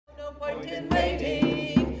point in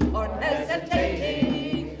waiting or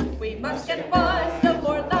hesitating. We must get wise, no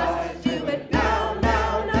more lies. Do it now,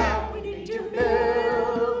 now, now. We need to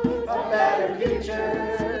build a better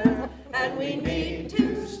future, and we need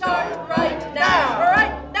to start right now,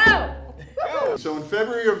 right now. So in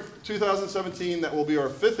February of 2017, that will be our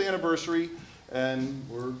 5th anniversary, and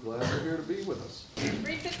we're glad you're here to be with us.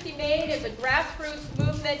 350 Maine is a grassroots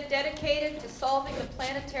movement dedicated to solving the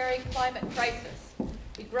planetary climate crisis.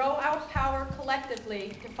 We grow our power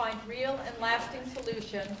collectively to find real and lasting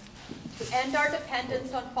solutions, to end our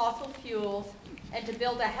dependence on fossil fuels, and to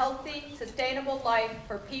build a healthy, sustainable life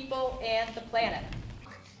for people and the planet.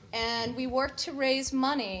 And we work to raise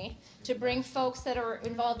money to bring folks that are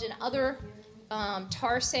involved in other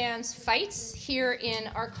tar sands fights here in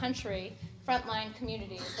our country, frontline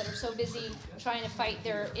communities that are so busy trying to fight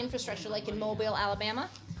their infrastructure, like in Mobile, Alabama.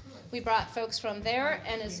 We brought folks from there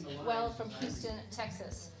and as well from Houston,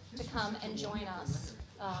 Texas, to come and join us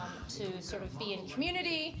to sort of be in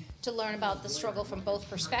community, to learn about the struggle from both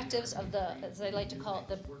perspectives of the, as I like to call it,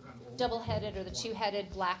 the double-headed or the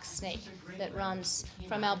two-headed black snake that runs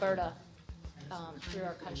from Alberta through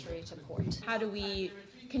our country to port. How do we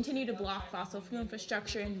continue to block fossil fuel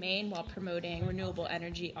infrastructure in Maine while promoting renewable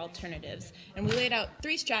energy alternatives? And we laid out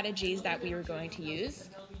 3 strategies that we were going to use.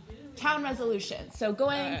 Town resolutions, so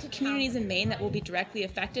going to communities in Maine that will be directly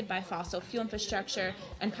affected by fossil fuel infrastructure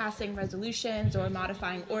and passing resolutions or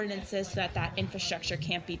modifying ordinances so that that infrastructure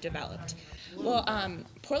can't be developed. Well,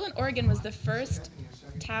 Portland, Oregon was the first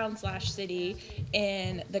town/city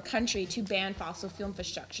in the country to ban fossil fuel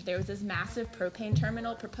infrastructure. There was this massive propane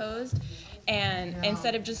terminal proposed, and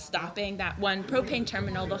instead of just stopping that one propane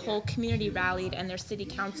terminal, the whole community rallied and their city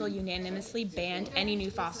council unanimously banned any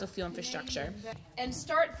new fossil fuel infrastructure. And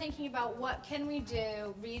start thinking about what can we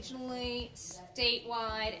do regionally,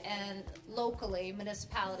 statewide, and locally,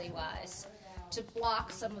 municipality-wise, to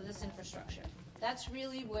block some of this infrastructure. That's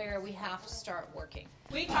really where we have to start working.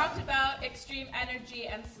 We talked about extreme energy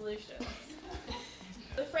and solutions.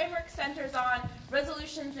 The framework centers on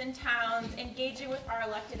resolutions in towns, engaging with our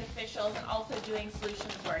elected officials, and also doing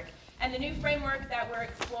solutions work. And the new framework that we're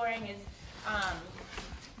exploring is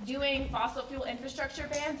doing fossil fuel infrastructure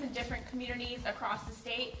bans in different communities across the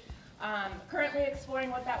state. Currently exploring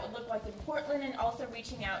what that would look like in Portland, and also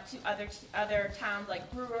reaching out to other towns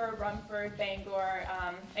like Brewer, Rumford, Bangor,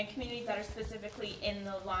 and communities that are specifically in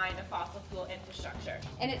the line of fossil fuel infrastructure.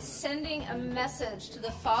 And it's sending a message to the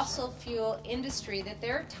fossil fuel industry that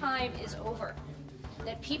their time is over.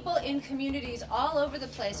 That people in communities all over the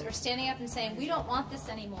place are standing up and saying, we don't want this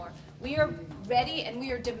anymore. We are ready and we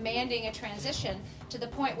are demanding a transition to the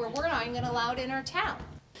point where we're not even going to allow it in our town.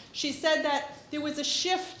 She said that there was a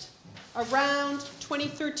shift around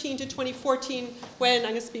 2013 to 2014 when, I'm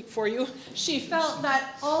going to speak for you, she felt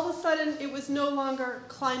that all of a sudden it was no longer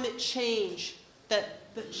climate change that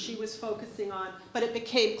she was focusing on, but it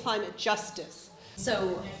became climate justice.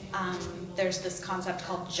 So there's this concept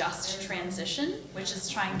called just transition, which is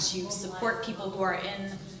trying to support people who are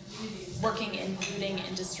working in polluting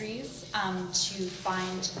industries to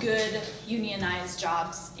find good unionized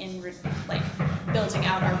jobs in building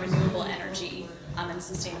out our renewable energy and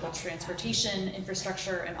sustainable transportation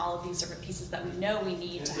infrastructure and all of these different pieces that we know we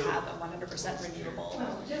need to have a 100% renewable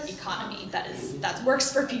economy that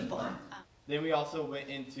works for people. Then we also went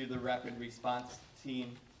into the rapid response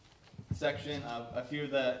team section of a few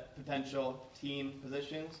of the potential team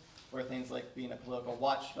positions, where things like being a political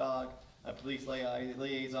watchdog, a police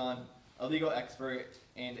liaison, a legal expert,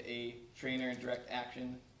 and a trainer in direct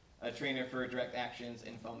action, a trainer for direct actions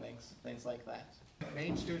in phone banks, things like that.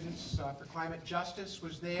 Maine Students for Climate Justice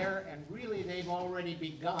was there, and really they've already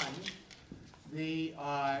begun the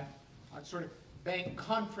sort of bank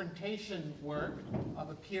confrontation work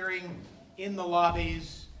of appearing in the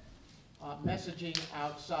lobbies, messaging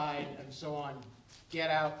outside, and so on,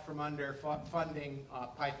 get out from under funding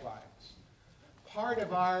pipelines. Part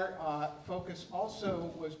of our focus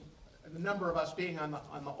also was, the number of us being on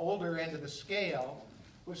the older end of the scale,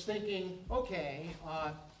 was thinking, okay,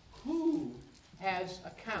 who has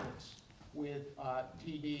accounts with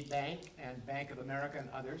TD Bank and Bank of America and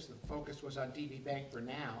others? The focus was on TD Bank for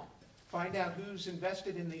now. Find out who's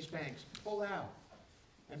invested in these banks. Pull out.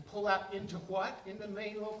 And pull out into what? Into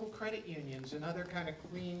Maine local credit unions and other kind of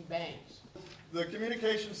clean banks. The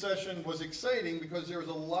communication session was exciting because there was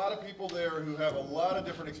a lot of people there who have a lot of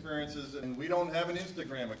different experiences, and we don't have an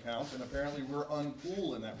Instagram account, and apparently we're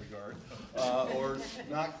uncool in that regard, or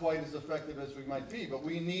not quite as effective as we might be, but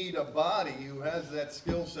we need a body who has that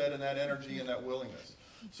skill set and that energy and that willingness.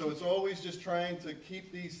 So it's always just trying to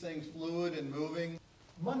keep these things fluid and moving.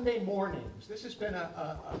 Monday mornings. This has been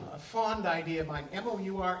a fond idea of mine,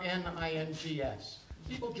 MOURNINGS.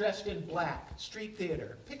 People dressed in black, street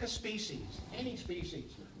theater, pick a species, any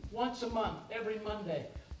species, once a month, every Monday.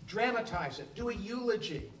 Dramatize it, do a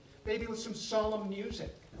eulogy, maybe with some solemn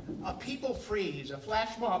music. A people freeze, a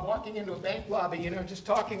flash mob walking into a bank lobby, you know, just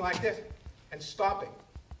talking like this, and stopping,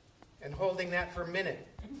 and holding that for a minute.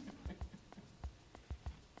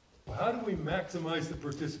 How do we maximize the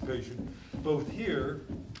participation, both here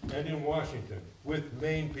and in Washington, with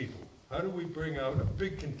Maine people? How do we bring out a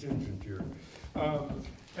big contingent here?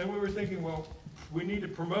 And we were thinking, well, we need to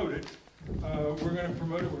promote it. We're going to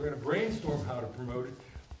promote it. We're going to brainstorm how to promote it.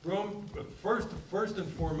 First and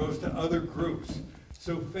foremost, to other groups.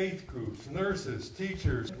 So faith groups, nurses,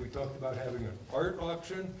 teachers. We talked about having an art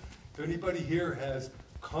auction. If anybody here has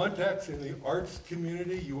contacts in the arts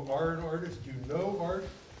community, you are an artist, you know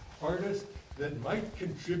artists that might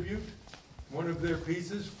contribute one of their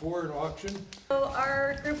pieces for an auction. So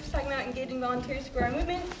our group is talking about engaging volunteers for our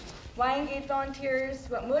movement, why engage volunteers,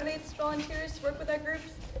 what motivates volunteers to work with our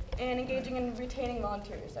groups, and engaging and retaining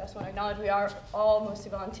volunteers. I just want to acknowledge we are all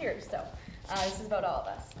mostly volunteers, so this is about all of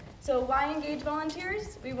us. So why engage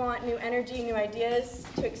volunteers? We want new energy, new ideas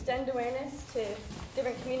to extend awareness to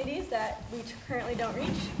different communities that we currently don't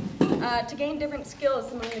reach, to gain different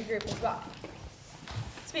skills among the group as well.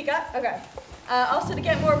 Speak up? Okay. Also to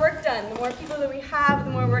get more work done. The more people that we have,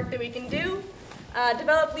 the more work that we can do.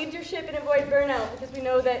 Develop leadership and avoid burnout, because we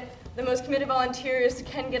know that the most committed volunteers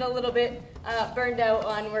can get a little bit burned out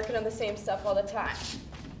on working on the same stuff all the time.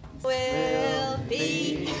 We'll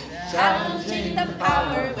be challenging the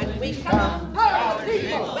power when we come. Power to the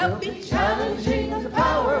people. We'll be challenging the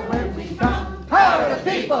power when we come. Power to the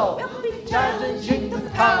people. We'll be challenging the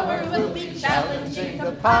power. We'll be challenging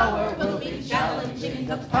the power. We'll be challenging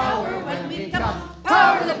the power when we come.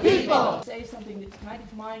 Power to the people. Say something that's kind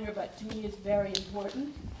of minor, but to me is very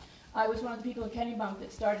important. I was one of the people in Kennebunk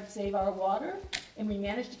that started Save Our Water, and we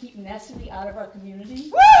managed to keep Nestle out of our community.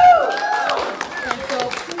 Woo! And so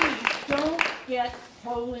please don't get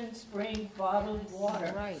Poland Spring bottled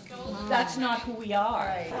water. Right. That's not who we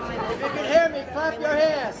are. If you can hear me, clap your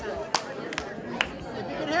hands. If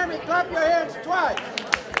you can hear me, clap your hands twice.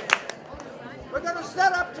 We're going to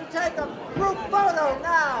set up to take a group photo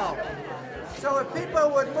now. So if people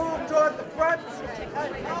would move toward the front.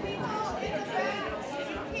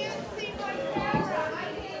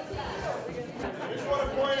 I just want to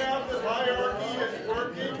point out that hierarchy is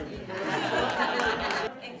working.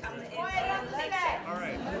 All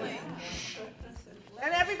right.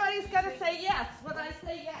 And everybody's got to say yes when I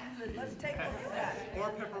say yes. Let's take a look at that.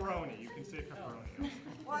 Or pepperoni. You can say pepperoni.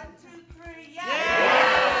 1, 2, 3, yes!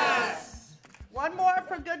 Yes! One more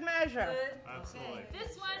for good measure. Absolutely.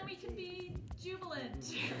 This one we can be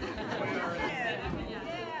jubilant.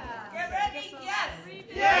 Get ready, yes!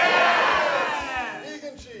 Yes!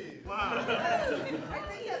 Vegan cheese. Wow. I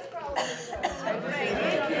think that's probably Great,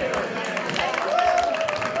 thank you.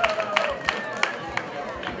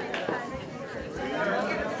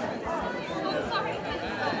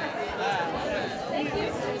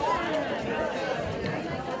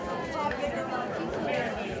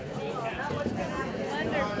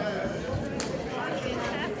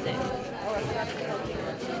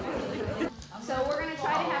 So we're going to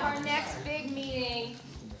try to have our next big meeting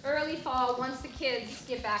early fall once the kids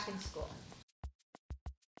get back in school.